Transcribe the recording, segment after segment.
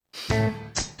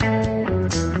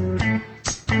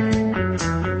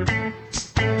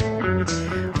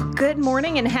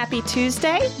morning and happy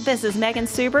Tuesday. This is Megan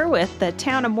Suber with the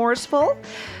town of Mooresville,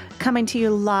 coming to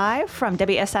you live from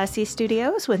WSIC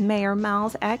Studios with Mayor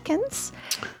Miles Atkins.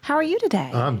 How are you today?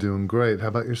 I'm doing great. How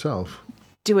about yourself?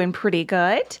 Doing pretty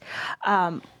good.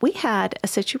 We had a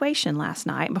situation last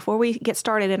night. Before we get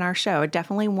started in our show, I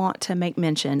definitely want to make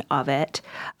mention of it.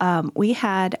 We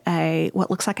had what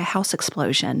looks like a house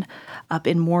explosion up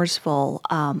in Mooresville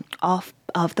off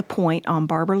of the point on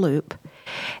Barber Loop.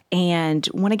 And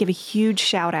want to give a huge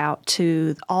shout out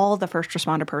to all the first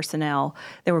responder personnel.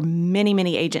 There were many,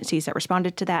 many agencies that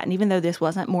responded to that. And even though this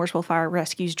wasn't Mooresville Fire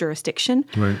Rescue's jurisdiction,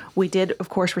 right, we did, of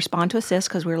course, respond to assist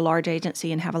because we're a large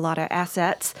agency and have a lot of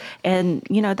assets. And,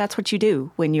 you know, that's what you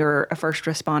do when you're a first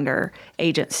responder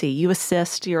agency. You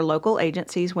assist your local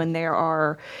agencies when there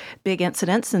are big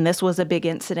incidents. And this was a big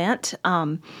incident.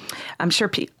 I'm sure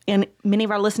and many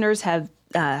of our listeners have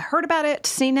heard about it,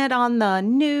 seen it on the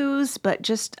news, but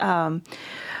just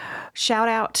shout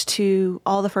out to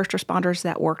all the first responders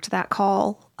that worked that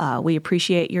call. We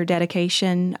appreciate your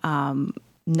dedication.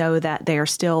 Know that they are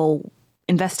still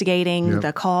investigating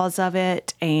the cause of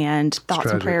it, and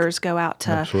thoughts and prayers go out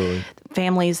to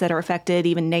families that are affected,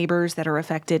 even neighbors that are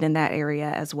affected in that area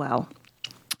as well.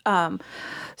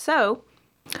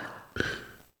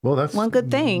 Well, that's one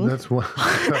good thing. That's one.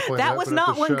 That was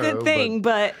not one good thing,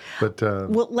 but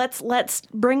well, let's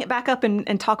bring it back up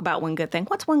and talk about one good thing.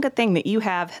 What's one good thing that you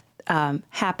have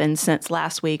happened since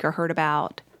last week or heard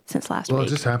about since last week? Well, it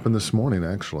just happened this morning,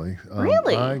 actually.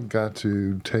 Really? I got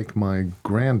to take my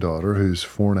granddaughter, who's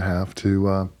 4.5,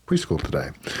 to preschool today.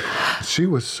 She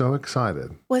was so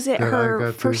excited. Was it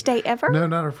her first day ever? No,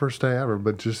 not her first day ever,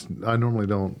 but just I normally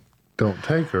don't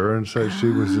take her, and so she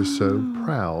was just so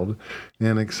proud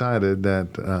and excited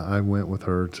that I went with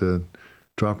her to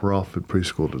drop her off at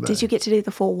preschool today. Did you get to do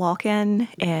the full walk-in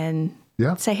and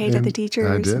say hey to the teachers?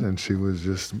 I did, and she was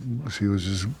just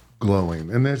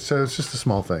glowing. And so it's just the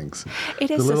small things.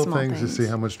 It is the little things to see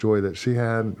how much joy that she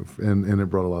had, and it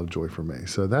brought a lot of joy for me.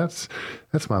 So that's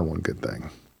my one good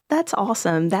thing. That's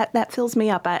awesome. That fills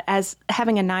me up. As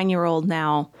having a 9-year-old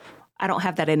now, I don't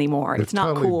have that anymore. It's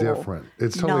not totally cool. Different.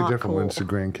 It's totally different cool when it's your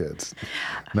grandkids,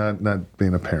 not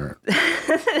being a parent.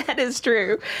 That is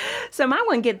true. So my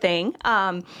one good thing,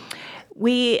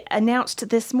 we announced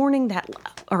this morning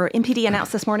MPD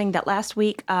announced this morning that last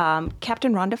week,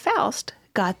 Captain Rhonda Faust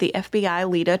got the FBI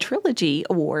LEDA Trilogy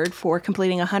Award for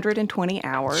completing 120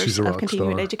 hours of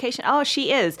continuing education. Oh,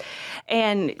 she is.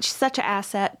 And she's such an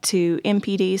asset to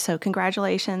MPD, so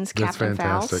congratulations, Captain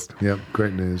Faust. That's fantastic. Yep,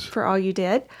 great news. For all you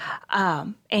did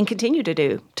and continue to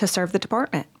do to serve the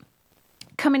department.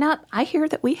 Coming up, I hear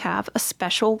that we have a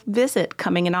special visit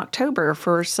coming in October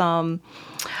for some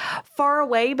far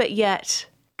away but yet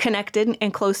connected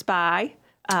and close by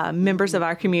members of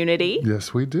our community.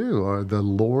 Yes, we do. The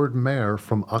Lord Mayor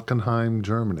from Aachen,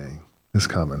 Germany is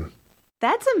coming.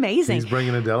 That's amazing. He's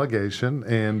bringing a delegation,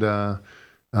 and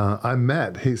I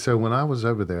met. So when I was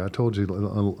over there, I told you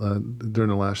during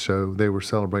the last show, they were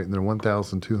celebrating their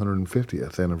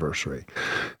 1,250th anniversary.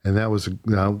 And that was,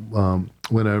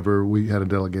 went over, we had a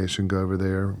delegation go over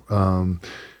there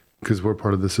because we're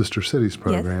part of the Sister Cities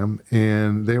program,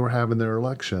 and they were having their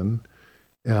election.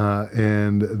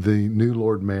 And the new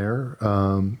Lord Mayor,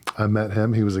 I met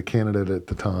him. He was a candidate at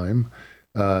the time.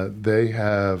 They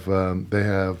have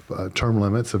term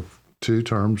limits of 2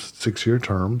 terms, 6-year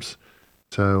terms.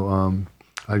 So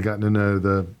I'd gotten to know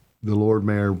the Lord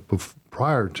Mayor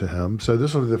prior to him. So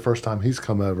this will be the first time he's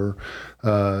come over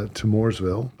to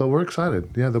Mooresville. But we're excited.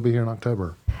 Yeah, they'll be here in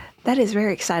October. That is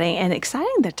very exciting, and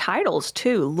exciting the titles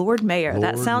too. Lord Mayor.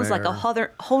 That sounds like a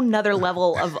whole nother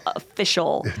level of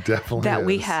official that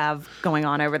we have going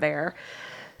on over there.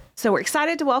 So we're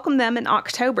excited to welcome them in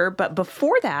October. But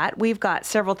before that, we've got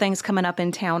several things coming up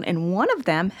in town, and one of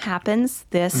them happens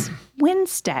this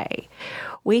Wednesday.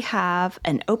 We have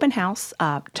an open house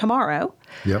tomorrow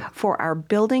for our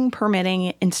Building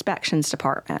Permitting Inspections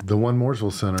Department. The One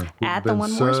Mooresville Center. At the One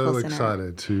Mooresville Center. So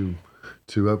excited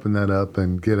to open that up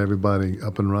and get everybody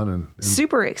up and running.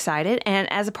 Super excited.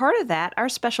 And as a part of that, our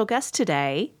special guest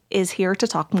today is here to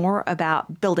talk more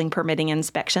about building permitting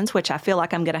inspections, which I feel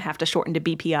like I'm going to have to shorten to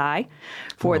BPI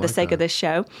for the sake of this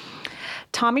show.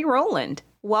 Tommy Rowland,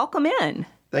 welcome in.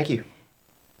 Thank you.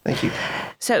 Thank you.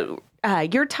 So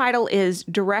your title is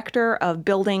Director of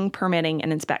Building Permitting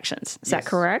and Inspections. Is that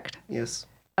correct? Yes.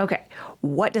 Okay.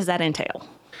 What does that entail?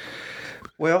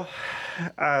 Well,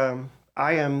 I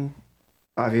am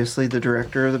obviously the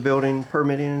director of the Building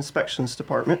Permitting and Inspections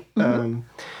Department.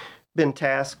 Been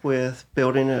tasked with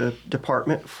building a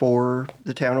department for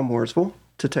the town of Mooresville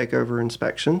to take over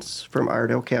inspections from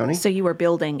Iredell County. So you were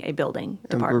building a building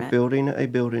department. And we're building a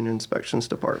building inspections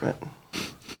department.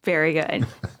 Very good.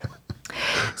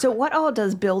 So what all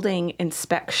does building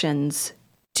inspections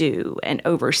do and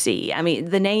oversee? I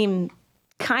mean, the name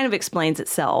kind of explains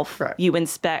itself. Right. You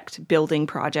inspect building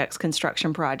projects,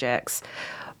 construction projects.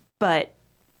 But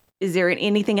is there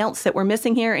anything else that we're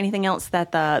missing here? Anything else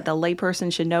that the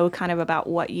layperson should know kind of about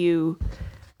what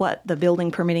the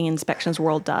building permitting inspections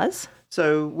world does?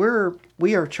 So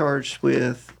we are charged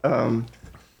with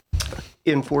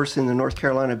enforcing the North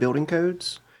Carolina building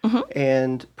codes. Mm-hmm.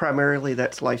 And primarily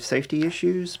that's life safety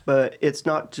issues, but it's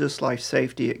not just life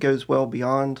safety. It goes well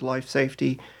beyond life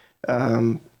safety.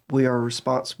 We are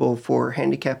responsible for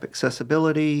handicap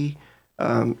accessibility,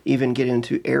 even get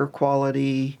into air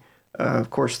quality.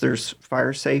 Of course, there's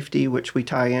fire safety, which we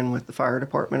tie in with the fire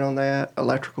department on that,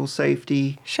 electrical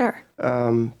safety. Sure.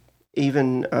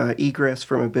 Even egress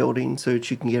from a building so that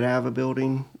you can get out of a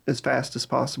building as fast as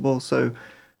possible. So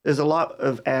there's a lot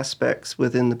of aspects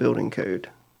within the building code.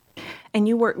 And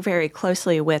you work very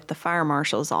closely with the fire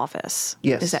marshal's office.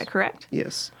 Yes. Is that correct?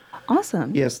 Yes.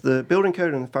 Awesome. Yes, the building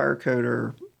code and the fire code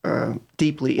are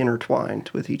deeply intertwined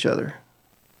with each other.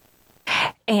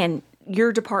 And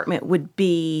your department would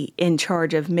be in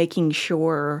charge of making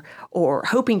sure or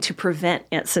hoping to prevent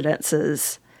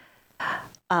incidences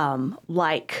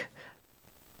like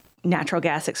natural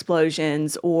gas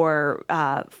explosions or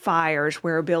fires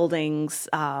where buildings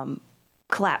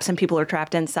collapse and people are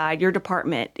trapped inside. Your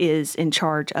department is in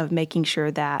charge of making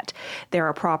sure that there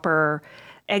are proper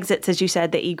exits, as you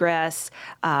said, the egress,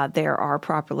 there are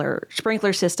proper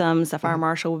sprinkler systems. The fire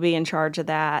marshal will be in charge of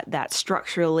that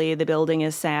structurally the building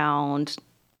is sound.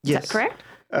 Is that correct?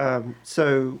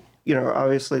 So,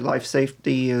 obviously life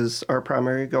safety is our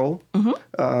primary goal.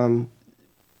 Mm-hmm.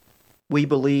 We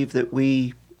believe that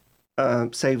we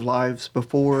save lives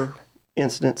before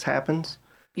incidents happens.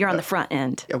 You're on the front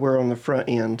end. We're on the front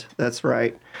end. That's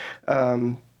right.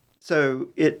 So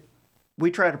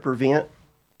we try to prevent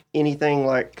anything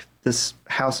like this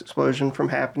house explosion from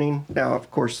happening. Now,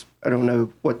 of course, I don't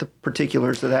know what the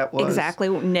particulars of that was. Exactly,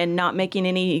 and not making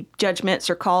any judgments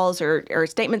or calls or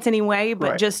statements anyway,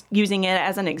 but right. Just using it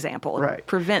as an example. Right.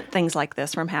 Prevent things like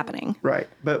this from happening. Right.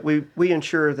 But we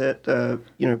ensure that,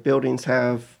 buildings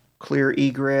have clear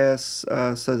egress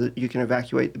so that you can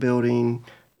evacuate the building,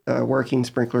 working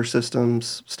sprinkler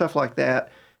systems, stuff like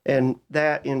that. And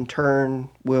that, in turn,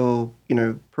 will,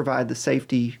 provide the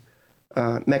safety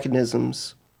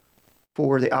mechanisms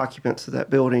for the occupants of that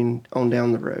building on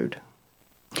down the road.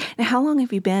 Now, how long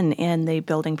have you been in the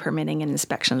building permitting and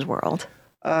inspections world?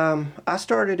 I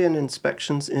started in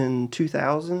inspections in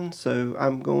 2000, so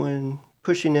I'm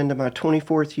pushing into my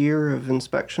 24th year of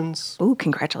inspections. Ooh,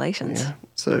 congratulations. Yeah,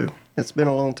 so it's been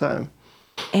a long time.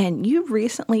 And you've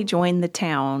recently joined the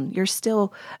town. You're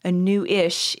still a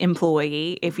new-ish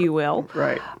employee, if you will.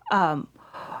 Right.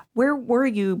 Where were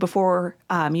you before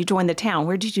you joined the town?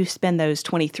 Where did you spend those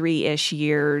 23-ish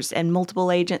years and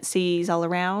multiple agencies all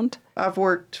around? I've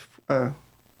worked for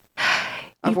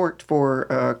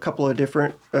a couple of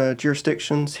different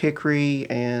jurisdictions, Hickory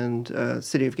and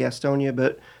City of Gastonia,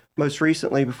 but most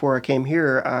recently, before I came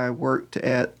here, I worked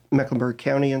at Mecklenburg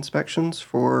County Inspections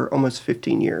for almost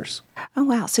 15 years. Oh,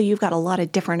 wow. So you've got a lot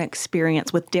of different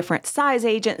experience with different size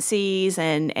agencies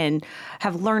and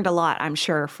have learned a lot, I'm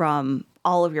sure, from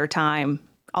all of your time,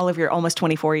 all of your almost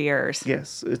 24 years.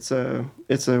 Yes, it's a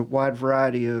wide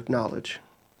variety of knowledge.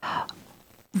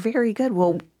 Very good.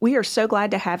 Well, we are so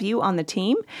glad to have you on the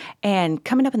team. And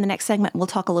coming up in the next segment, we'll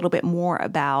talk a little bit more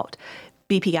about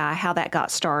BPI, how that got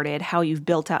started, how you've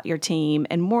built out your team,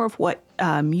 and more of what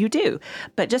you do.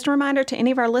 But just a reminder to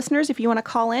any of our listeners, if you want to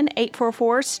call in,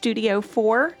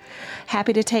 844-STUDIO-4.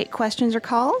 Happy to take questions or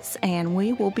calls, and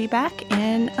we will be back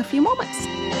in a few moments.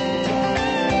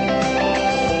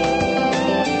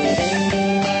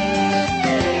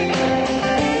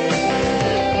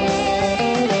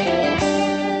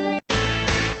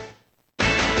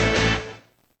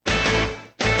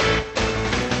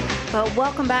 Well,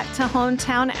 welcome back to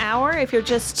Hometown Hour. If you're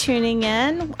just tuning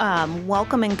in,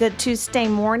 welcome and good Tuesday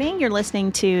morning. You're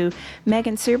listening to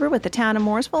Megan Suber with the Town of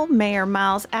Mooresville, Mayor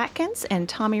Miles Atkins, and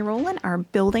Tommy Rowland, our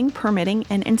Building, Permitting,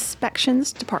 and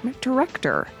Inspections Department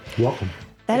Director. Welcome.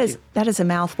 That is a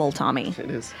mouthful, Tommy. It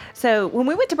is. So when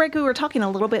we went to break, we were talking a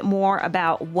little bit more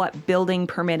about what building,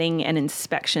 permitting, and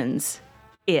inspections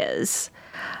is.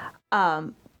 Tell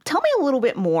me a little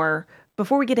bit more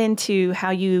before we get into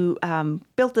how you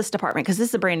built this department, because this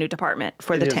is a brand new department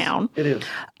for the town. It is.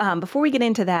 Before we get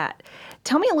into that,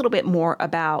 tell me a little bit more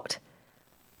about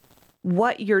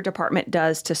what your department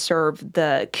does to serve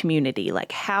the community.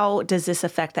 Like, how does this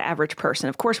affect the average person?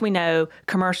 Of course, we know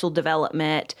commercial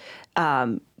development,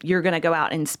 you're going to go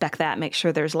out and inspect that, make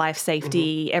sure there's life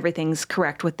safety, everything's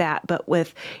correct with that. But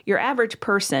with your average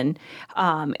person,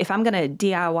 if I'm going to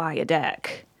DIY a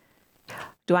deck,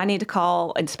 do I need to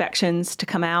call inspections to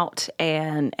come out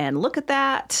and look at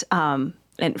that? And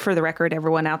for the record,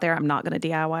 everyone out there, I'm not going to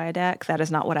DIY a deck. That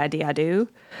is not what I do.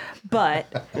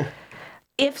 But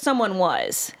if someone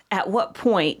was, at what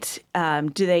point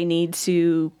do they need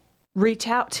to reach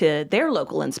out to their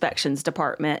local inspections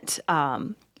department?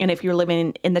 And if you're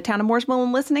living in the town of Mooresville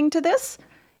and listening to this,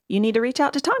 you need to reach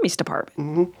out to Tommy's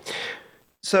department.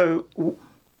 So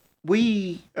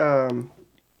we,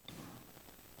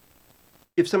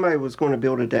 if somebody was going to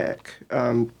build a deck,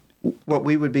 what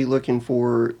we would be looking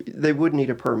for, they would need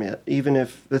a permit, even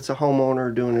if it's a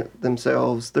homeowner doing it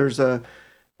themselves. There's a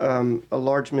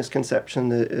large misconception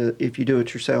that if you do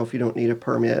it yourself, you don't need a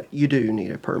permit. You do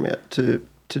need a permit to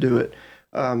do it.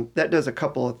 That does a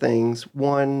couple of things.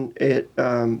 One,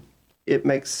 it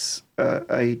makes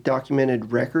a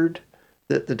documented record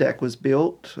that the deck was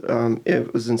built.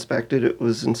 It was inspected. It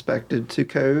was inspected to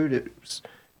code.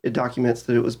 It documents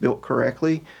that it was built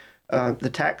correctly. The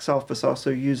tax office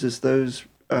also uses those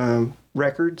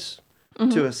records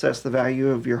to assess the value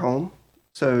of your home.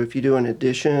 So if you do an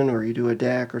addition or you do a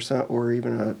deck or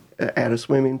even add a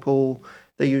swimming pool,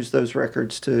 they use those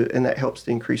records and that helps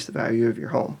to increase the value of your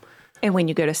home. And when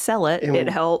you go to sell it, it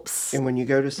helps. And when you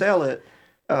go to sell it,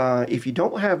 if you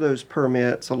don't have those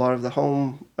permits, a lot of the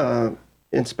home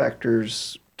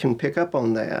inspectors can pick up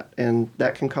on that, and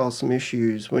that can cause some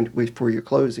issues for your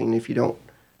closing if you don't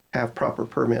have proper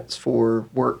permits for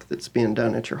work that's being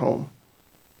done at your home.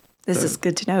 This is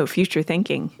good to know, future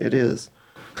thinking. It is.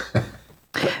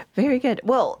 Very good.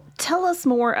 Well, tell us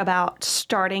more about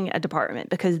starting a department,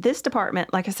 because this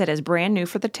department, like I said, is brand new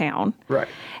for the town. Right.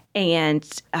 And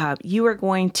you are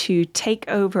going to take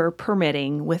over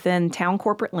permitting within town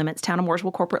corporate limits, town of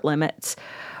Mooresville corporate limits.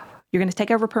 You're going to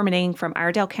take over permitting from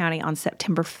Iredell County on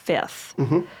September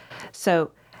 5th.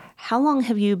 So how long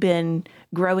have you been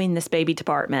growing this baby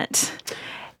department?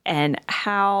 And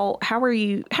how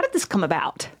did this come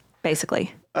about,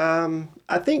 basically?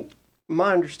 I think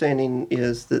my understanding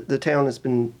is that the town has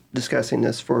been discussing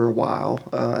this for a while.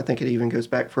 I think it even goes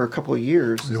back for a couple of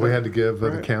years. Yeah, we had to give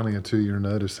the county a 2-year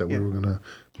notice that we were going to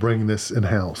bring this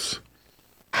in-house.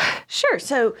 Sure.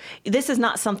 So this is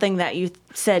not something that you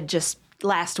said just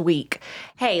last week,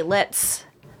 hey, let's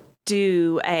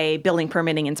do a building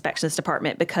permitting inspections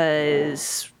department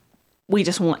because we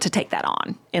just want to take that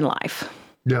on in life.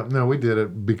 Yeah, no, we did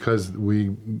it because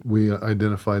we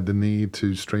identified the need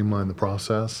to streamline the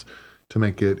process, to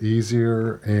make it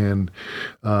easier and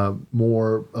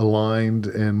more aligned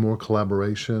and more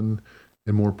collaboration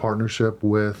and more partnership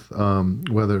with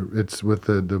whether it's with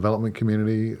the development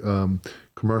community,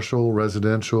 commercial,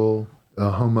 residential,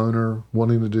 homeowner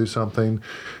wanting to do something,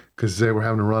 because they were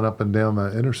having to run up and down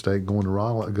the interstate going to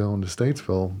Rowland, going to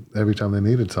Statesville every time they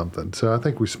needed something. So I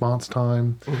think response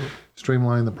time,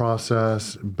 streamline the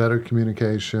process, better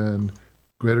communication,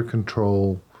 greater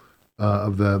control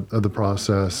of the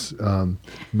process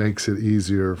makes it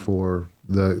easier for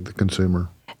the consumer.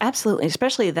 Absolutely,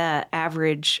 especially the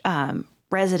average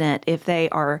resident, if they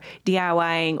are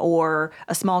DIYing or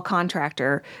a small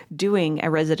contractor doing a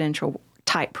residential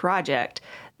type project,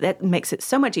 that makes it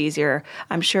so much easier.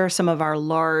 I'm sure some of our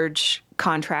large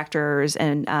contractors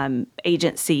and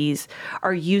agencies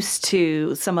are used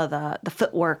to some of the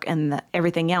footwork and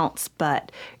everything else,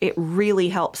 but it really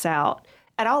helps out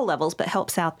at all levels, but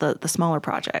helps out the smaller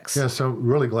projects. Yeah, so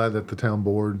really glad that the town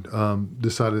board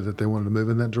decided that they wanted to move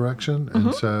in that direction.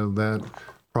 And so that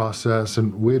process,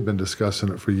 and we had been discussing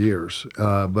it for years,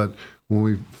 but when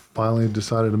we finally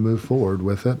decided to move forward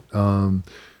with it,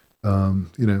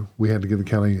 we had to give the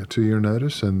county a 2-year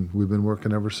notice, and we've been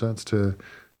working ever since to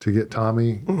get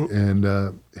Tommy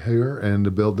and here and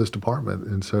to build this department.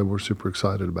 And so we're super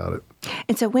excited about it.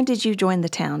 And so when did you join the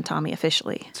town, Tommy,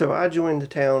 officially? So I joined the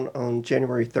town on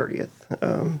January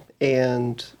 30th,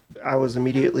 and I was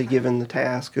immediately given the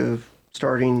task of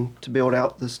starting to build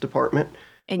out this department.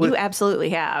 And you absolutely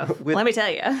have, let me tell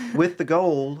you. With the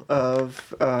goal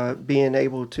of being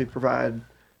able to provide,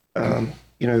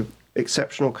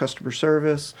 exceptional customer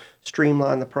service,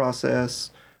 streamline the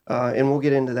process, and we'll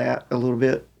get into that a little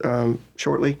bit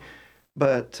shortly.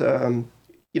 But,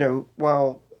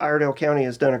 while Iredell County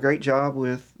has done a great job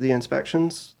with the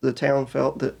inspections, the town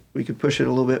felt that we could push it a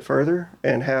little bit further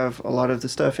and have a lot of the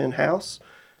stuff in-house.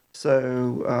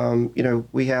 So,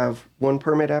 we have one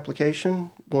permit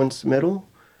application, one submittal,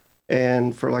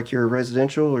 and for like your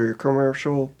residential or your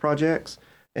commercial projects.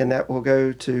 And that will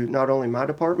go to not only my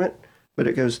department, but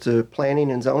it goes to planning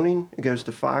and zoning, it goes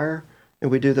to fire, and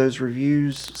we do those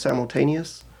reviews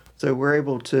simultaneous. So we're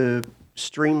able to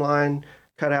streamline,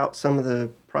 cut out some of the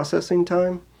processing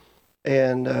time.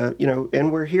 And,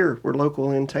 and we're here, we're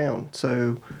local in town.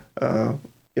 So,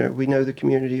 we know the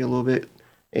community a little bit,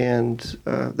 and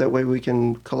that way we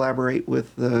can collaborate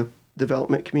with the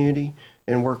development community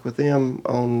and work with them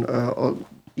on,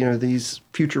 these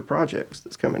future projects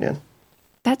that's coming in.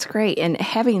 That's great. And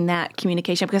having that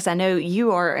communication, because I know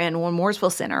you are in one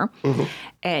Mooresville Center,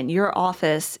 and your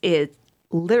office is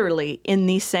literally in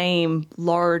the same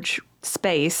large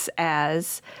space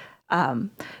as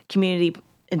community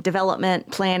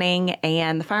development, planning,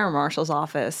 and the fire marshal's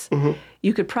office.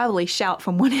 You could probably shout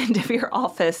from one end of your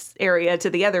office area to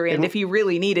the other end if you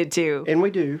really needed to. And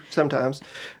we do sometimes.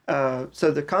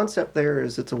 So the concept there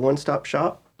is it's a one-stop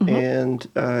shop. And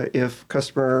if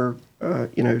customer,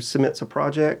 submits a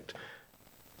project,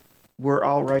 we're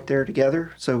all right there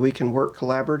together, so we can work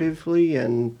collaboratively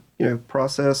and,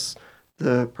 process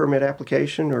the permit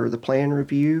application or the plan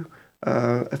review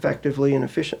effectively and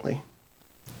efficiently.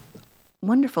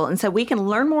 Wonderful. And so we can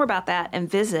learn more about that and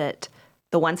visit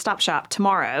the one-stop shop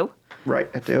tomorrow. Right,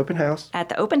 at the open house. At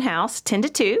the open house, 10 to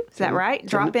 2. Is that right?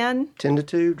 Drop in. 10 to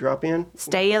 2, drop in.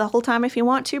 Stay the whole time if you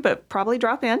want to, but probably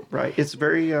drop in. Right. It's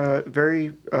very,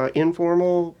 very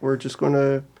informal. We're just going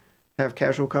to have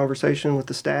casual conversation with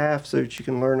the staff so that you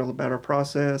can learn all about our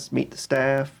process, meet the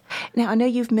staff. Now, I know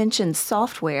you've mentioned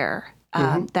software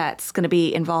that's going to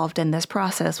be involved in this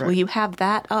process. Right. Will you have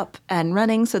that up and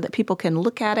running so that people can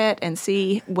look at it and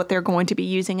see what they're going to be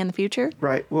using in the future?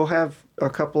 Right. We'll have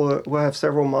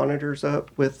several monitors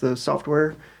up with the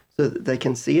software so that they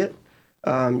can see it.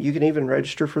 You can even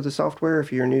register for the software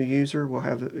if you're a new user.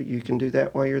 You can do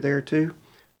that while you're there too.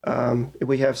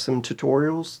 We have some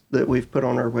tutorials that we've put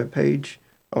on our webpage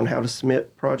on how to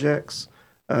submit projects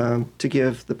to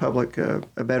give the public a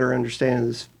better understanding of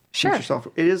this future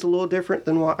software. It is a little different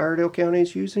than what Iredell County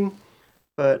is using,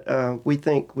 but we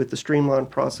think with the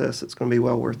streamlined process, it's going to be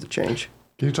well worth the change.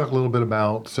 Can you talk a little bit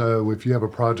about, so if you have a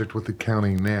project with the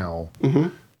county now,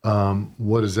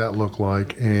 what does that look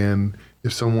like? And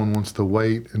if someone wants to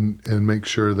wait and make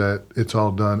sure that it's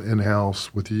all done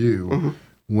in-house with you,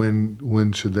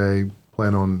 when should they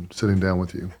plan on sitting down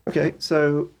with you? Okay,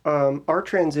 so our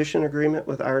transition agreement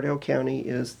with Iredell County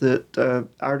is that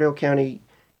Iredell County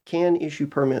can issue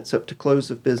permits up to close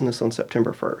of business on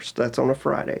September 1st. That's on a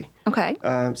Friday. Okay.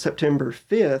 September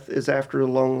 5th is after the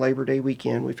long Labor Day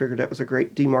weekend. We figured that was a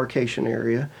great demarcation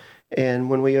area.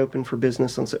 And when we open for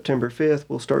business on September 5th,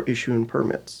 we'll start issuing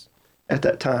permits at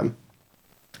that time.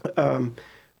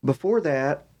 Before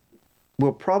that,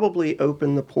 we'll probably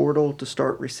open the portal to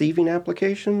start receiving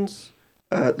applications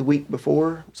the week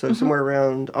before, so somewhere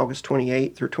around August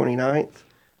 28th or 29th.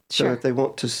 So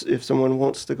if someone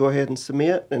wants to go ahead and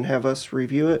submit and have us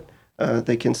review it,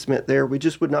 they can submit there. We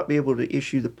just would not be able to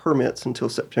issue the permits until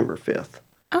September 5th.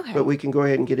 Okay. But we can go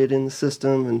ahead and get it in the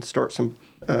system and start some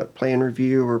plan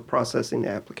review or processing the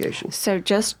application. So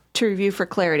just to review for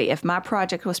clarity, if my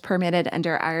project was permitted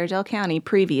under Iredell County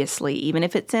previously, even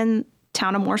if it's in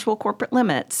Town of Mooresville corporate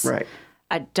limits, Right.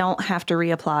 I don't have to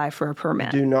reapply for a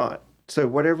permit. Do not. So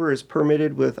whatever is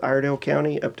permitted with Iredell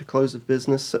County up to close of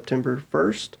business September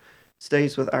 1st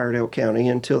stays with Iredell County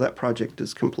until that project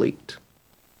is complete.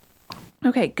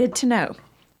 Okay, good to know.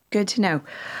 Good to know.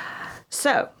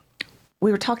 So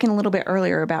we were talking a little bit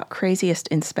earlier about craziest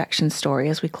inspection story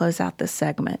as we close out this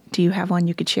segment. Do you have one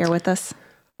you could share with us?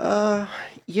 It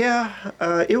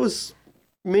was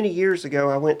many years ago.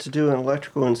 I went to do an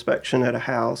electrical inspection at a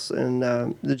house, and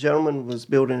the gentleman was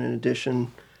building an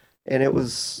addition, and it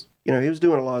was, he was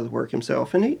doing a lot of the work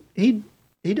himself, and he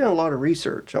done a lot of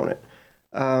research on it.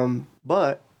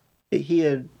 But he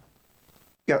had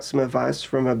got some advice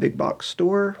from a big box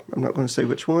store. I'm not going to say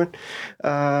which one.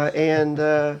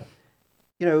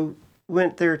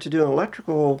 Went there to do an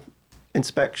electrical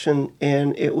inspection,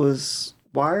 and it was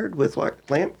wired with like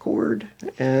lamp cord.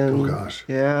 And Oh gosh.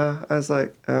 yeah, I was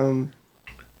like, I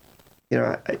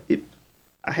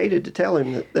hated to tell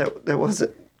him that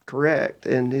wasn't correct.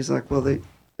 And he's like, well, they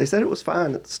said it was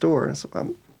fine at the store. And so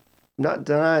I'm not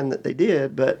denying that they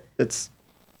did, but it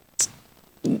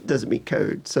doesn't meet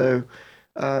code. So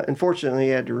unfortunately,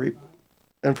 he had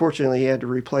to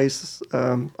replace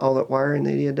all that wiring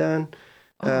that he had done.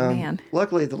 Oh, man.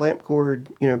 Luckily, the lamp cord,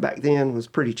 back then was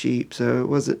pretty cheap, so it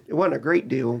wasn't a great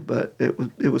deal, but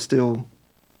it was still.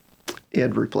 He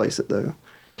had to replace it though.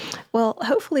 Well,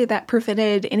 hopefully that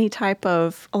prevented any type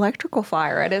of electrical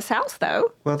fire at his house,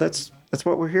 though. Well, that's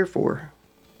what we're here for.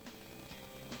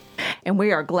 And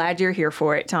we are glad you're here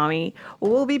for it, Tommy.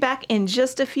 We'll be back in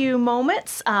just a few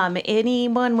moments.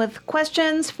 Anyone with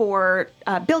questions for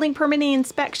building permitting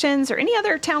inspections or any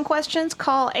other town questions,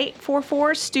 call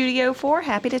 844-STUDIO-4.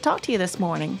 Happy to talk to you this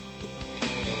morning.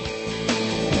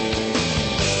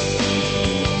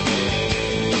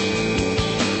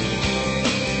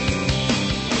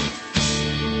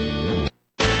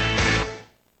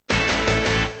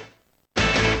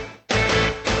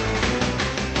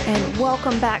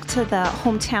 Welcome back to the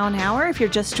Hometown Hour. If you're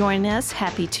just joining us,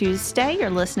 happy Tuesday. You're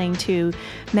listening to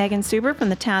Megan Suber from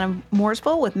the town of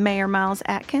Mooresville with Mayor Miles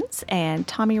Atkins and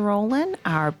Tommy Rowland,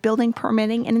 our Building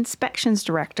Permitting and Inspections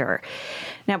Director.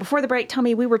 Now, before the break,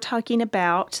 Tommy, we were talking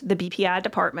about the BPI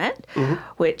department,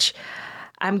 which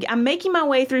I'm making my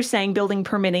way through saying building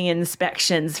permitting and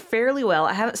inspections fairly well.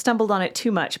 I haven't stumbled on it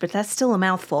too much, but that's still a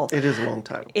mouthful. It is a long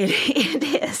title. It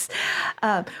is.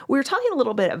 We were talking a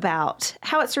little bit about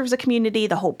how it serves the community,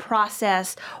 the whole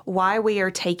process, why we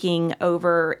are taking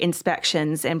over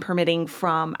inspections and permitting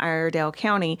from Iredell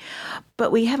County,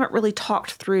 but we haven't really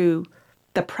talked through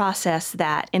the process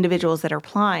that individuals that are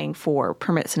applying for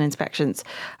permits and inspections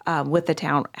with the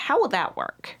town. How will that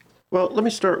work? Well, let me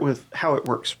start with how it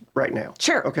works right now.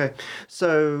 Sure. Okay.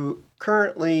 So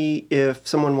currently, if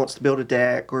someone wants to build a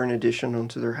deck or an addition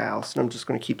onto their house, and I'm just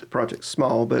going to keep the project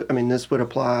small, but I mean, this would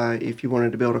apply if you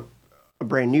wanted to build a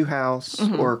brand new house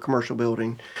or a commercial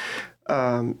building.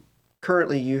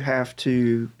 Currently, you have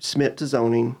to submit to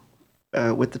zoning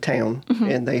with the town,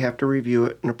 and they have to review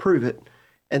it and approve it.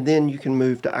 And then you can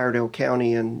move to Iredell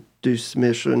County and do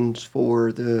submissions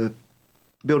for the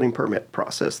building permit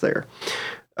process there.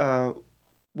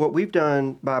 What we've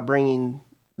done by bringing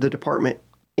the department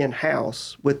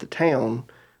in-house with the town,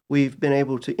 we've been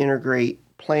able to integrate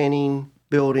planning,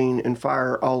 building, and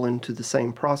fire all into the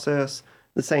same process,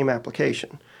 the same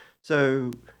application.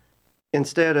 So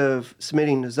instead of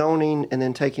submitting to zoning and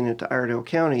then taking it to Iredell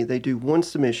County, they do one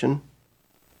submission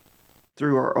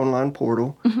through our online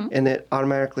portal, and it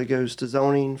automatically goes to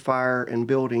zoning, fire, and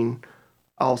building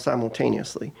all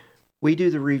simultaneously. We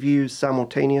do the reviews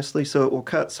simultaneously, so it will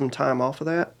cut some time off of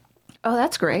that. Oh,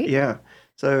 that's great. Yeah.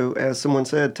 So as someone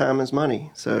said, time is money.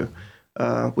 So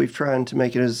we've tried to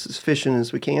make it as efficient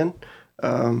as we can.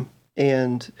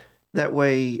 And that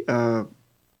way,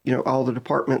 all the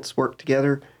departments work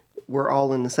together. We're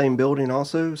all in the same building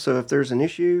also. So if there's an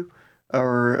issue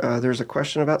or there's a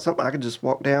question about something, I could just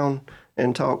walk down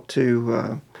and talk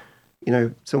to,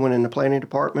 someone in the planning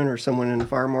department or someone in the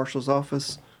fire marshal's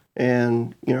office,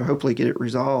 and hopefully get it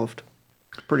resolved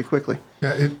pretty quickly.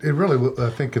 Yeah, it really, I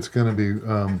think it's going to be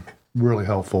really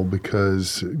helpful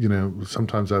because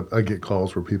sometimes I get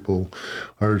calls where people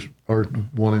are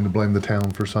wanting to blame the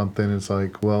town for something. It's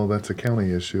like, well, that's a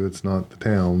county issue. It's not the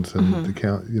town's, and the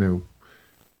count.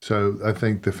 So I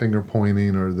think the finger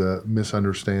pointing or the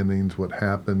misunderstandings, what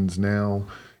happens now,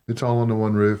 it's all under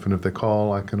one roof. And if they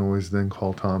call, I can always then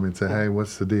call Tommy and say, hey,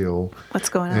 what's the deal? What's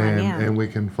going on? And we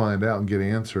can find out and get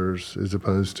answers as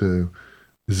opposed to,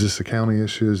 is this a county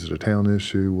issue? Is it a town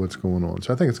issue? What's going on?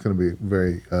 So I think it's going to be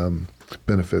very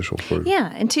beneficial for you.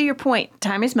 Yeah. And to your point,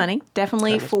 time is money,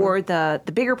 definitely for the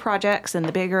bigger projects and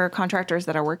the bigger contractors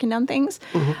that are working on things,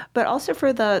 but also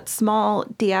for the small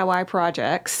DIY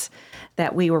projects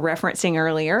that we were referencing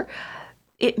earlier.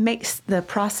 It makes the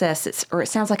process, it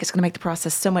sounds like it's going to make the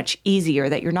process so much easier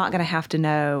that you're not going to have to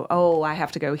know, I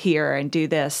have to go here and do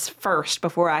this first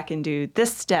before I can do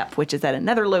this step, which is at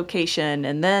another location.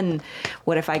 And then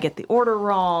what if I get the order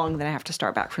wrong? Then I have to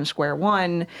start back from square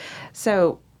one.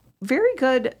 So very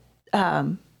good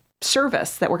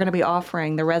service that we're going to be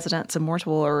offering the residents of Mooresville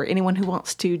or anyone who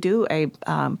wants to do a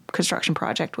construction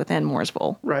project within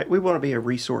Mooresville. Right. We want to be a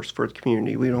resource for the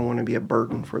community. We don't want to be a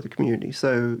burden for the community.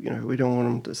 So, we don't want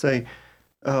them to say,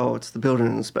 it's the building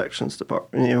inspections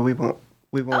department.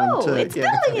 We want them to...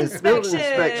 It's building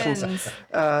inspections.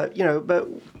 But,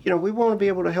 we want to be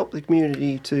able to help the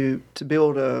community to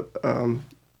build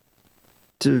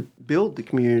the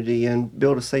community and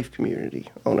build a safe community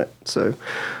on it. So...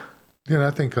 Yeah, and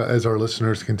I think as our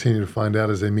listeners continue to find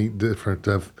out as they meet different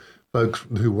folks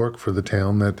who work for the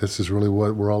town, that this is really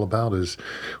what we're all about: is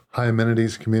high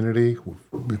amenities community.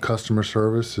 The customer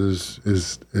service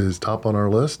is top on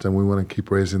our list, and we want to keep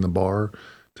raising the bar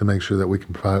to make sure that we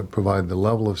can provide the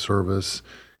level of service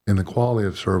and the quality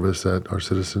of service that our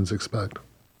citizens expect.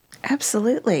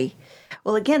 Absolutely.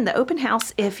 Well, again, the open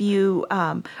house, if you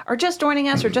are just joining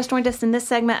us or just joined us in this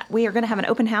segment, we are going to have an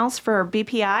open house for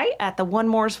BPI at the One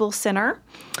Mooresville Center.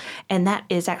 And that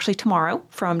is actually tomorrow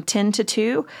from 10 to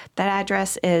 2. That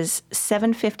address is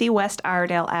 750 West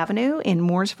Iredale Avenue in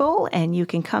Mooresville. And you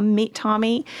can come meet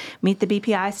Tommy, meet the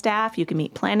BPI staff. You can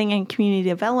meet planning and community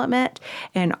development.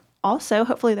 And also,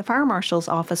 hopefully the fire marshal's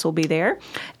office will be there.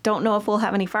 Don't know if we'll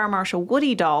have any fire marshal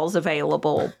Woody dolls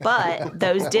available, but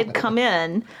those did come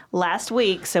in last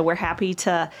week, so we're happy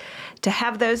to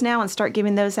have those now and start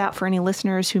giving those out for any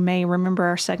listeners who may remember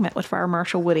our segment with Fire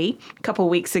Marshal Woody a couple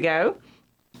weeks ago.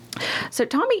 So,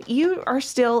 Tommy, you are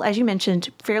still, as you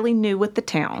mentioned, fairly new with the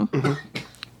town. Mm-hmm.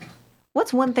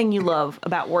 What's one thing you love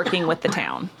about working with the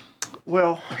town?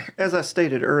 Well, as I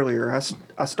stated earlier,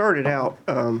 I started out...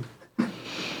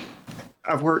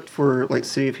 I've worked for like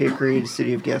City of Hickory, the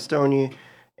City of Gastonia,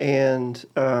 and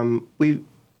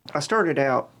I started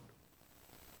out.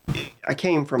 I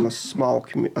came from a smaller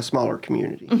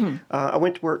community. Mm-hmm. I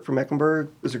went to work for Mecklenburg.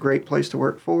 It was a great place to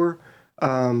work for,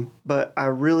 but I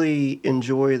really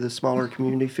enjoy the smaller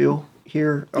community feel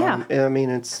here. Yeah. And I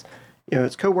mean, it's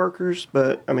it's coworkers,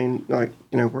 but I mean, like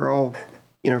we're all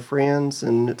friends,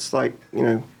 and it's like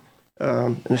an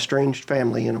estranged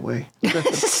family in a way.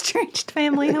 Estranged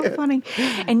family, how funny.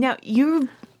 And now you've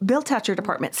built out your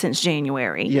department since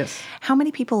January. Yes. How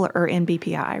many people are in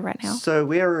BPI right now? So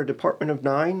we are a department of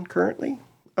 9 currently.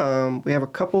 We have a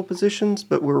couple of positions,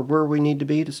 but we're where we need to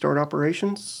be to start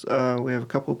operations. We have a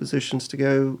couple of positions to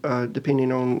go,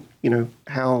 depending on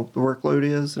how the workload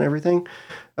is and everything.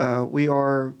 We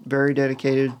are very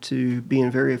dedicated to being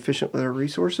very efficient with our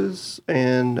resources,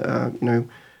 and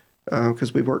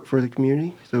because we work for the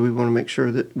community, so we want to make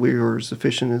sure that we are as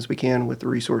efficient as we can with the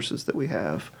resources that we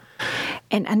have.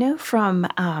 And I know from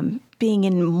being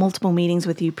in multiple meetings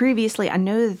with you previously, I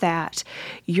know that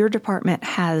your department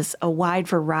has a wide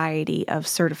variety of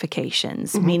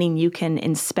certifications, mm-hmm. meaning you can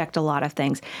inspect a lot of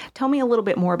things. Tell me a little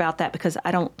bit more about that, because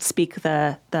I don't speak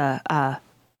the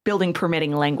building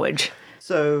permitting language.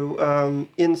 So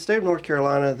in the state of North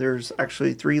Carolina, there's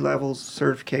actually 3 levels of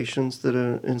certifications that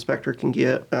an inspector can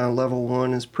get. Level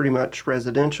 1 is pretty much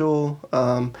residential,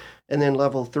 and then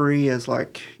level 3 is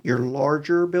like your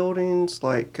larger buildings,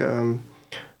 like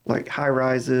high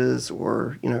rises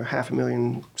or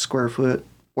 500,000 square foot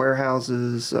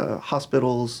warehouses,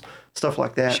 hospitals, stuff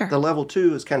like that. Sure. The level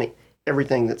 2 is kind of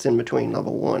everything that's in between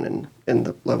level 1 and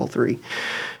the level 3.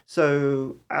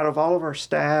 So out of all of our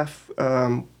staff.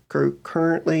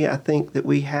 Currently, I think that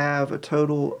we have a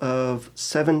total of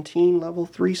 17 level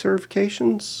 3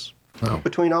 certifications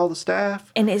between all the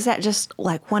staff. And is that just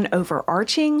like one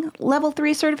overarching level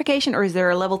 3 certification, or is there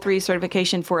a level 3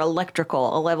 certification for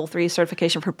electrical, a level 3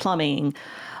 certification for plumbing,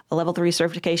 a level 3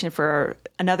 certification for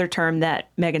another term that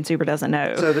Megan Super doesn't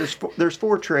know? So there's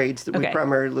 4 trades that we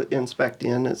primarily inspect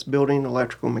in. It's building,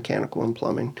 electrical, mechanical, and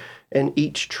plumbing. And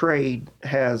each trade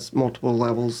has multiple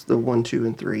levels, the 1, 2,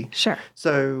 and 3. Sure.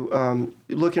 So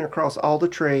looking across all the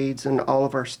trades and all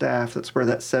of our staff, that's where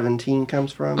that 17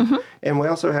 comes from. Mm-hmm. And we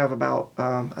also have about,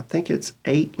 I think it's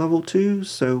 8 level 2s.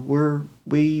 So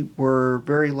we were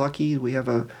very lucky. We have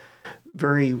a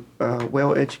very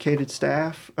well-educated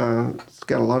staff. It's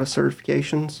got a lot of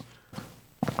certifications.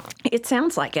 It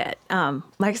sounds like it. Like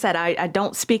I said, I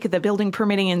don't speak the building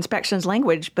permitting inspections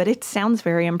language, but it sounds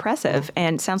very impressive,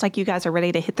 and sounds like you guys are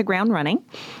ready to hit the ground running.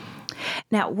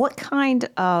 Now, what kind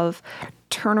of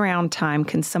turnaround time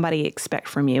can somebody expect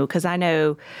from you? Because I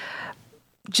know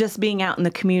just being out in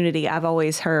the community, I've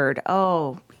always heard,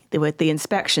 with the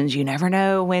inspections, you never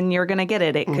know when you're going to get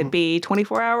it. It mm-hmm. could be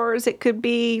 24 hours. It could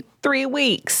be 3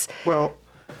 weeks. Well,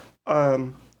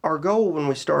 our goal when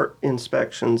we start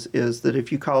inspections is that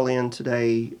if you call in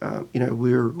today,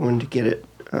 we're going to get it.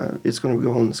 It's going to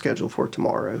go on the schedule for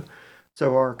tomorrow.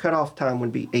 So our cutoff time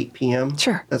would be 8 p.m.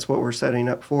 Sure. That's what we're setting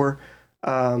up for.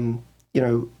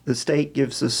 The state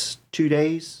gives us 2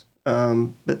 days,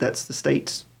 but that's the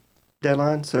state's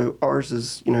deadline. So ours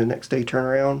is, next day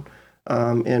turnaround.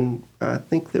 And I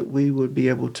think that we would be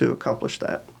able to accomplish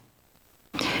that.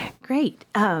 Great.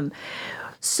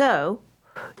 So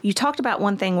you talked about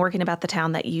one thing working about the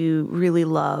town that you really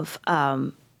love,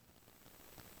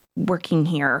 working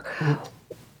here. Mm-hmm.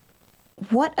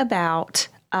 What about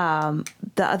the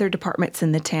other departments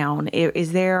in the town?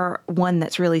 Is there one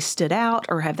that's really stood out,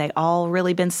 or have they all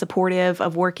really been supportive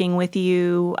of working with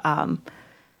you?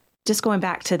 Just going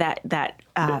back to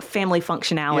that family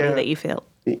functionality that you feel.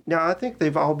 No, I think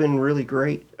they've all been really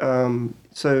great.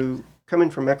 So coming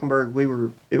from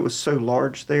Mecklenburg, it was so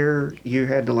large there. You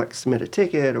had to submit a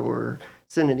ticket or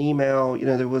send an email.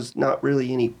 There was not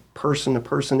really any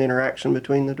person-to-person interaction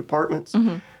between the departments.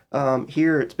 Mm-hmm.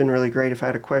 Here, it's been really great. If I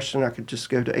had a question, I could just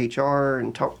go to HR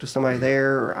and talk to somebody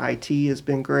there, or IT has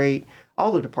been great.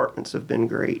 All the departments have been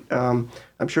great. I'm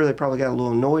sure they probably got a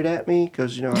little annoyed at me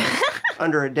because, I was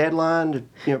under a deadline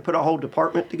to, put a whole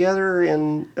department together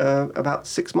in about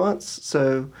 6 months.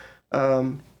 So,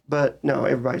 but no,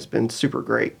 everybody's been super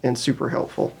great and super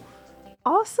helpful.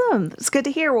 Awesome. It's good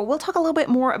to hear. Well, we'll talk a little bit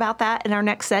more about that in our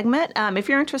next segment. If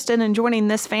you're interested in joining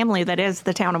this family that is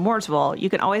the town of Mooresville, you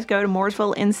can always go to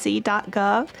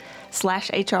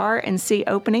mooresvillenc.gov/HR and see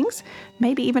openings,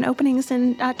 maybe even openings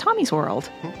in Tommy's world.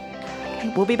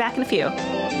 Okay, we'll be back in a few.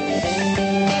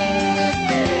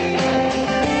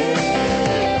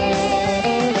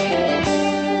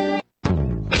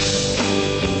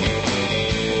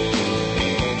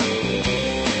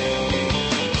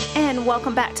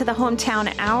 Welcome back to the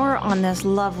Hometown Hour on this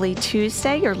lovely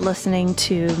Tuesday. You're listening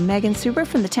to Megan Suber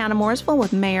from the town of Mooresville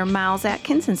with Mayor Miles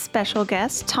Atkins and special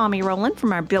guest Tommy Rowland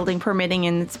from our Building Permitting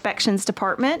and Inspections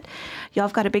Department. Y'all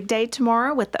have got a big day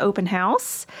tomorrow with the open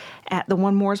house at the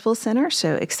One Mooresville Center.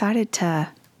 So excited to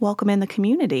welcome in the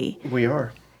community. We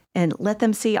are. And let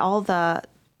them see all the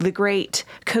great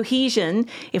cohesion,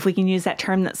 if we can use that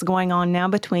term, that's going on now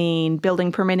between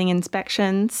building permitting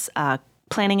inspections,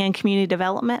 planning and community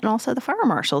development, and also the fire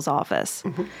marshal's office.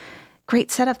 Mm-hmm.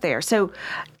 Great setup there. So,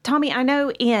 Tommy, I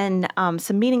know in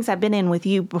some meetings I've been in with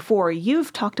you before,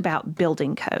 you've talked about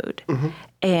building code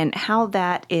and how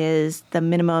that is the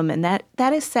minimum, and that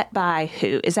is set by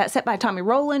who? Is that set by Tommy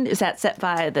Rowland? Is that set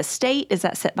by the state? Is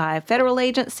that set by a federal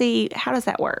agency? How does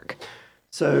that work?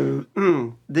 So,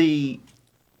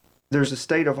 there's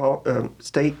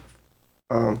a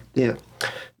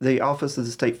the Office of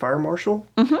the State Fire Marshal.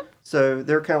 Mm-hmm. So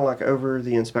they're kind of like over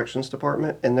the inspections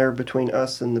department, and they're between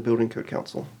us and the Building Code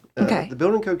Council. Okay. The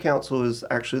Building Code Council is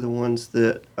actually the ones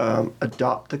that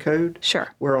adopt the code. Sure.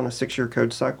 We're on a 6-year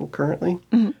code cycle currently.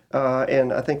 Mm-hmm.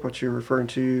 And I think what you're referring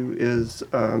to is,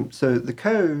 so the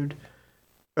code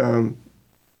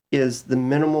is the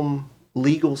minimum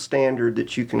legal standard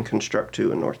that you can construct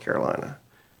to in North Carolina.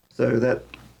 So that...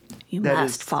 You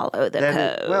must follow the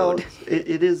code.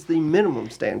 It is the minimum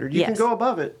standard. You can go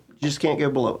above it. You just can't go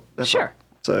below it. That's sure.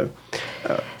 All.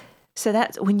 So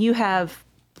that's when you have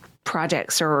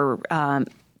projects or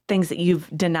things that you've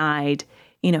denied,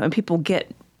 and people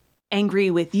get angry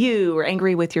with you or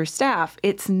angry with your staff.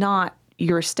 It's not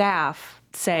your staff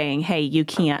saying, hey, you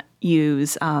can't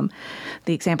use the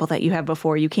example that you have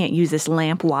before. You can't use this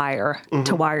lamp wire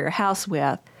to wire your house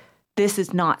with. This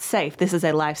is not safe. This is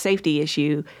a life safety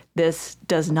issue. This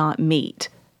does not meet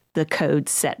the code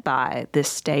set by this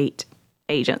state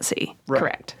agency. Right.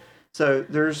 Correct. So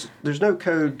there's no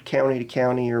code county to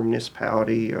county or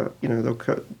municipality. They'll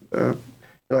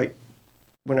like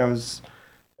when I was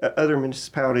other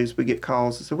municipalities, we get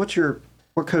calls and say,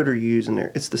 what code are you using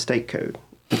there? It's the state code.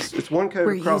 It's one code.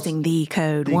 We're using the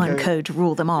code, one code to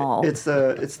rule them all. It's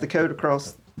the code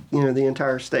across the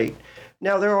entire state.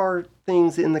 Now, there are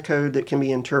things in the code that can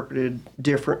be interpreted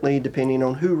differently depending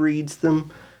on who reads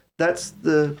them. That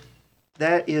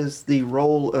is the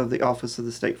role of the Office of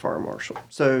the State Fire Marshal.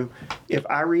 So if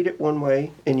I read it one way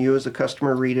and you as a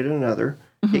customer read it another,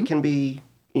 it can be,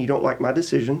 you don't like my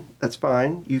decision, that's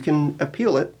fine. You can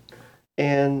appeal it,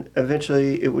 and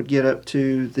eventually it would get up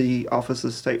to the Office of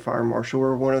the State Fire Marshal,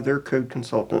 or one of their code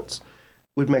consultants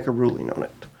would make a ruling on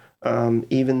it.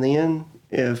 Even then,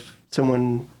 if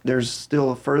there's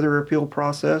still a further appeal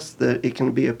process that it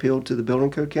can be appealed to the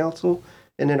Building Code Council,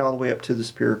 and then all the way up to the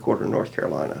Superior Court of North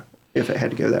Carolina, if it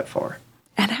had to go that far.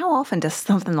 And how often does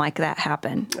something like that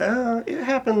happen? It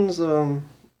happens.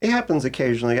 It happens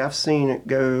occasionally. I've seen it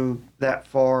go that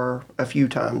far a few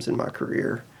times in my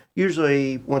career.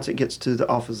 Usually, once it gets to the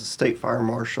Office of State Fire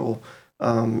Marshal,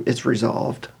 it's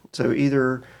resolved. So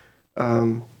either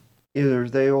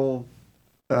they'll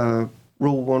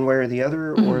rule one way or the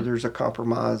other, or there's a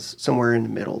compromise somewhere in the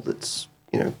middle that's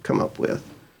come up with.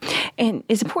 And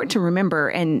it's important to remember,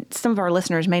 and some of our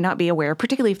listeners may not be aware,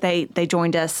 particularly if they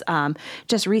joined us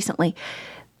just recently,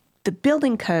 the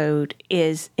building code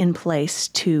is in place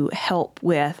to help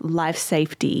with life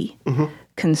safety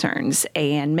concerns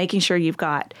and making sure you've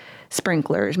got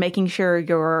sprinklers, making sure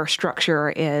your structure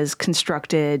is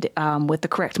constructed with the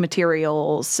correct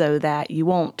materials so that you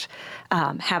won't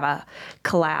have a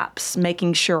collapse,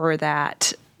 making sure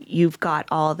that you've got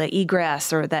all the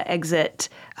egress or the exit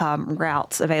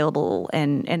routes available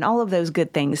and all of those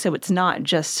good things. So it's not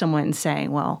just someone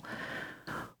saying, well,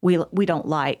 we don't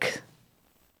like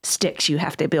sticks. You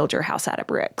have to build your house out of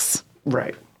bricks.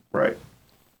 Right.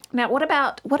 Now, what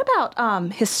about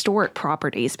historic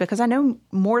properties? Because I know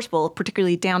Mooresville,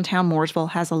 particularly downtown Mooresville,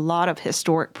 has a lot of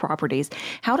historic properties.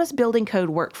 How does building code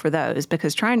work for those?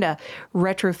 Because trying to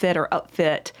retrofit or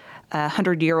upfit a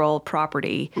 100-year-old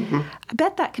property, I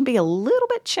bet that can be a little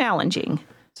bit challenging.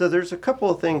 So there's a couple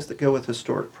of things that go with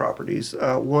historic properties.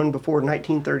 One, before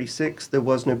 1936, there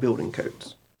was no building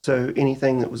codes. So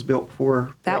anything that was built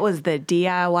before... That was the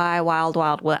DIY Wild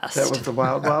Wild West. That was the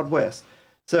Wild Wild West.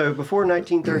 So before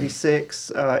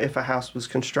 1936, if a house was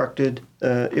constructed,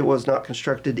 it was not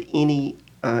constructed any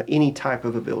type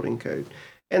of a building code.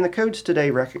 And the codes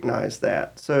today recognize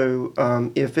that. So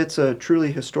if it's a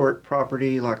truly historic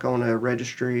property, like on a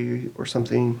registry or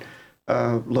something,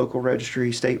 local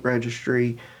registry, state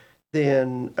registry,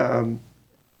 then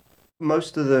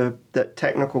most of the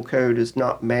technical code is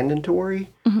not mandatory.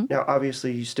 Now,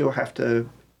 obviously, you still have to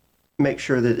make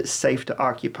sure that it's safe to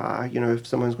occupy. You know, if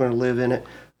someone's going to live in it,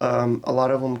 a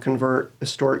lot of them convert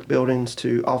historic buildings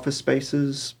to office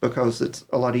spaces because it's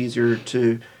a lot easier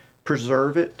to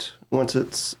preserve it once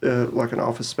it's like an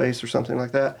office space or something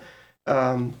like that.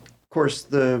 Of course,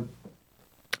 the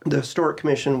Historic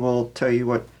Commission will tell you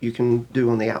what you can do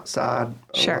on the outside.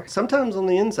 Sure. Sometimes on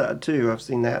the inside, too. I've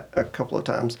seen that a couple of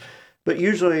times. But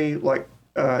usually, like,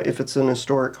 if it's an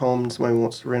historic home and somebody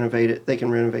wants to renovate it, they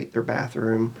can renovate their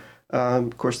bathroom.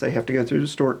 Of course, they have to go through the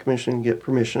Historic Commission and get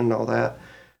permission and all that.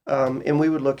 And we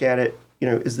would look at it, you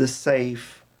know, is this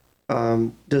safe?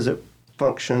 Does it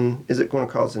function? Is it going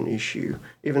to cause an issue?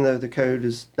 Even though the code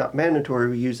is not mandatory,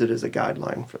 we use it as a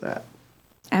guideline for that.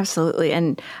 Absolutely.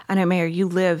 And I know, Mayor, you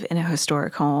live in a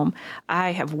historic home.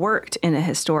 I have worked in a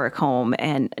historic home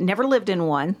and never lived in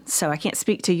one, so I can't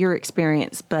speak to your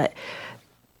experience, but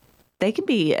they can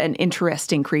be an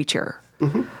interesting creature.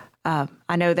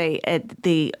 I know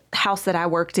the house that I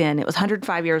worked in, it was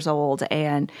 105 years old,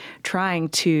 and trying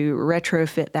to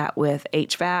retrofit that with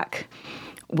HVAC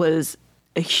was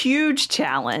a huge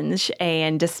challenge.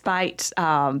 And despite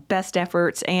best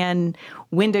efforts and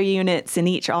window units in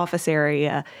each office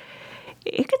area,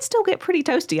 it could still get pretty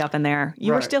toasty up in there.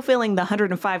 You were still feeling the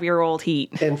 105-year-old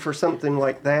heat. And for something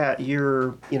like that,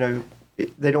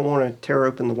 they don't want to tear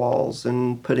open the walls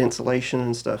and put insulation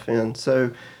and stuff in.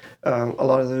 So a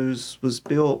lot of those was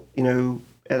built,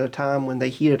 at a time when they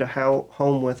heated a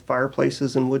home with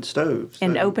fireplaces and wood stoves.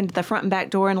 And opened the front and back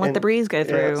door and let the breeze go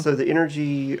through. Yeah, so the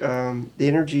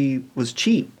energy was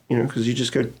cheap, because you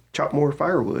just go chop more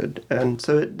firewood. And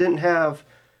so it didn't have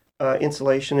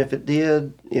insulation. If it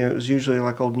did, it was usually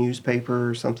like old newspaper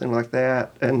or something like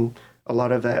that. And a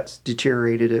lot of that's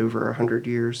deteriorated over 100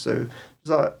 years. So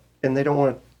and they don't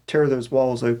want to tear those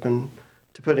walls open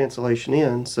to put insulation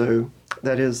in. So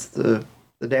that is the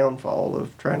downfall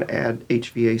of trying to add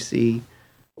HVAC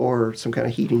or some kind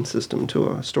of heating system to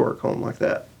a historic home like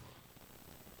that.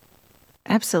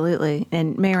 Absolutely.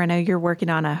 And Mayor, I know you're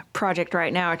working on a project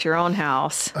right now at your own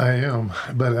house. I am,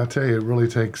 but I tell you, it really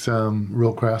takes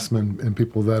real craftsmen and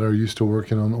people that are used to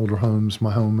working on older homes.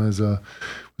 My home was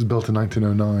built in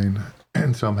 1909,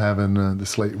 and so I'm having the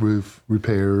slate roof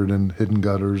repaired and hidden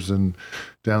gutters and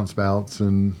downspouts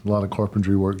and a lot of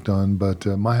carpentry work done. But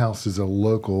my house is a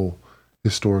local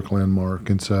historic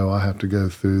landmark, and so I have to go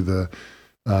through the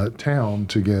town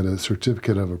to get a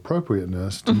certificate of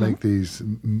appropriateness to make these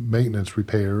maintenance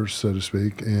repairs, so to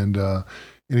speak. And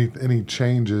any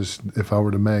changes, if I were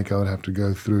to make, I would have to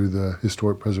go through the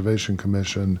Historic Preservation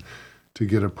Commission to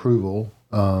get approval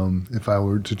if I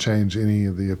were to change any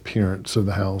of the appearance of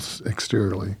the house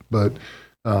exteriorly. But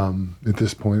at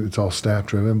this point, it's all staff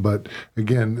driven. But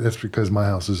again, that's because my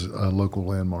house is a local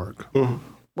landmark.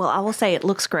 Well, I will say it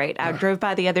looks great. I drove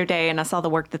by the other day and I saw the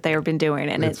work that they have been doing,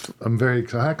 and I'm very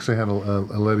excited. I actually had a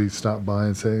lady stop by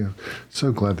and say,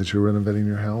 "So glad that you're renovating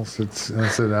your house." And I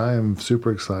said, "I am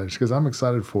super excited because I'm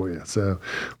excited for you." So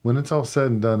when it's all said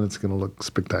and done, it's going to look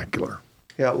spectacular.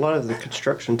 Yeah, a lot of the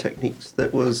construction techniques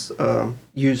that was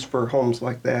used for homes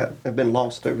like that have been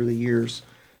lost over the years.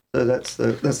 So that's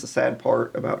the sad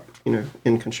part about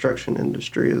in construction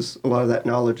industry is a lot of that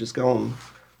knowledge is gone.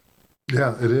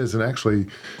 Yeah, it is, and actually,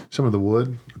 some of the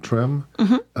wood trim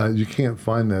you can't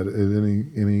find that at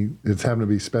any. It's having to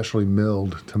be specially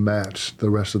milled to match the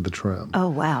rest of the trim. Oh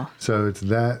wow! So it's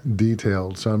that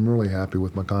detailed. So I'm really happy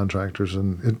with my contractors,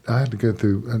 and I had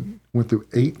to went through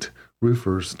 8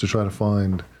 roofers to try to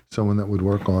find someone that would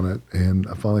work on it, and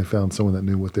I finally found someone that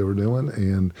knew what they were doing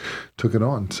and took it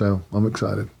on. So I'm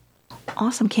excited.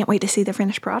 Awesome! Can't wait to see the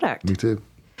finished product. Me too.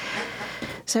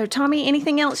 So, Tommy,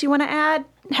 anything else you want to add?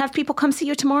 Have people come see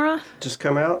you tomorrow? Just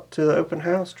come out to the open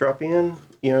house, drop in,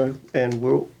 and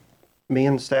me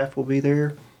and the staff will be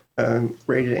there,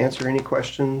 ready to answer any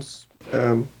questions.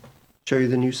 show you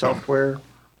the new software.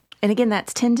 And again,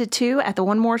 that's 10 to 2 at the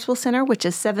One Mooresville Center, which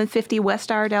is 750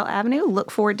 West Iredell Avenue. Look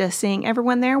forward to seeing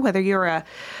everyone there, whether you're a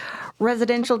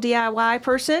residential DIY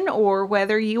person or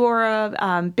whether you are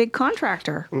a big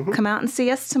contractor. Come out and see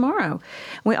us tomorrow.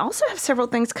 We also have several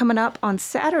things coming up on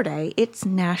Saturday. It's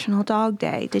National Dog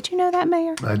Day. Did you know that,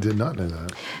 Mayor? I did not know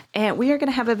that. And we are going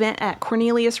to have an event at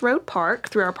Cornelius Road Park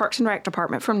through our Parks and Rec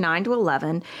department from 9 to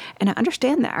 11. And I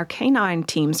understand that our canine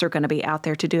teams are going to be out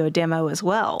there to do a demo as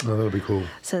well. Oh, that'll be cool.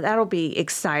 So that'll be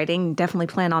exciting. Definitely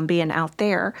plan on being out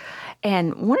there.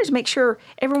 And wanted to make sure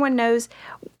everyone knows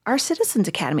our Citizens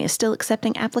Academy is still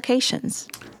accepting applications.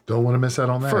 Don't want to miss out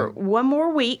on that. For one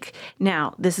more week.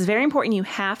 Now, this is very important. You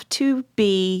have to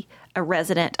be a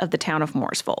resident of the town of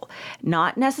Mooresville.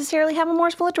 Not necessarily have a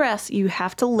Mooresville address. You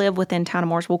have to live within town of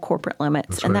Mooresville corporate limits.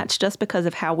 That's and right. That's just because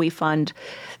of how we fund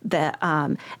the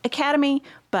academy.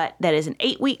 But that is an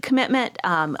 8-week commitment.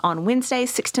 On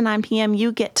Wednesdays, 6 to 9 p.m.,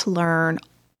 you get to learn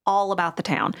all about the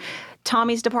town.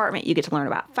 Tommy's department, you get to learn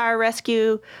about fire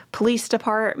rescue, police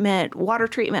department, water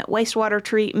treatment, wastewater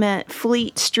treatment,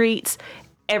 fleet, streets,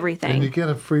 everything. And you get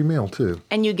a free meal, too.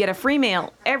 And you get a free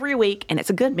meal every week, and it's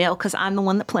a good meal because I'm the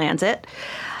one that plans it.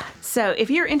 So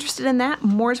if you're interested in that,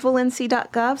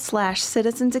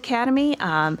 mooresvillenc.gov/Citizens Academy.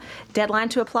 Deadline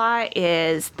to apply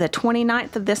is the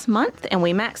 29th of this month, and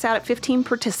we max out at 15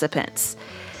 participants.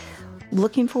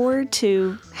 Looking forward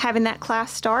to having that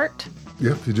class start.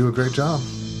 Yep, you do a great job.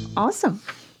 Awesome.